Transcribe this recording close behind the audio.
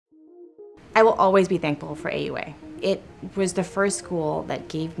I will always be thankful for AUA. It was the first school that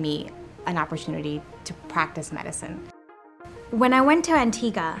gave me an opportunity to practice medicine. When I went to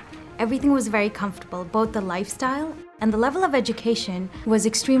Antigua, everything was very comfortable. Both the lifestyle and the level of education was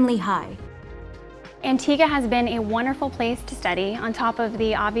extremely high. Antigua has been a wonderful place to study. On top of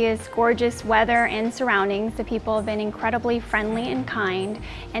the obvious gorgeous weather and surroundings, the people have been incredibly friendly and kind,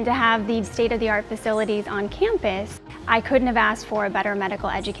 and to have the state-of-the-art facilities on campus, I couldn't have asked for a better medical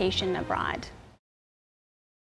education abroad.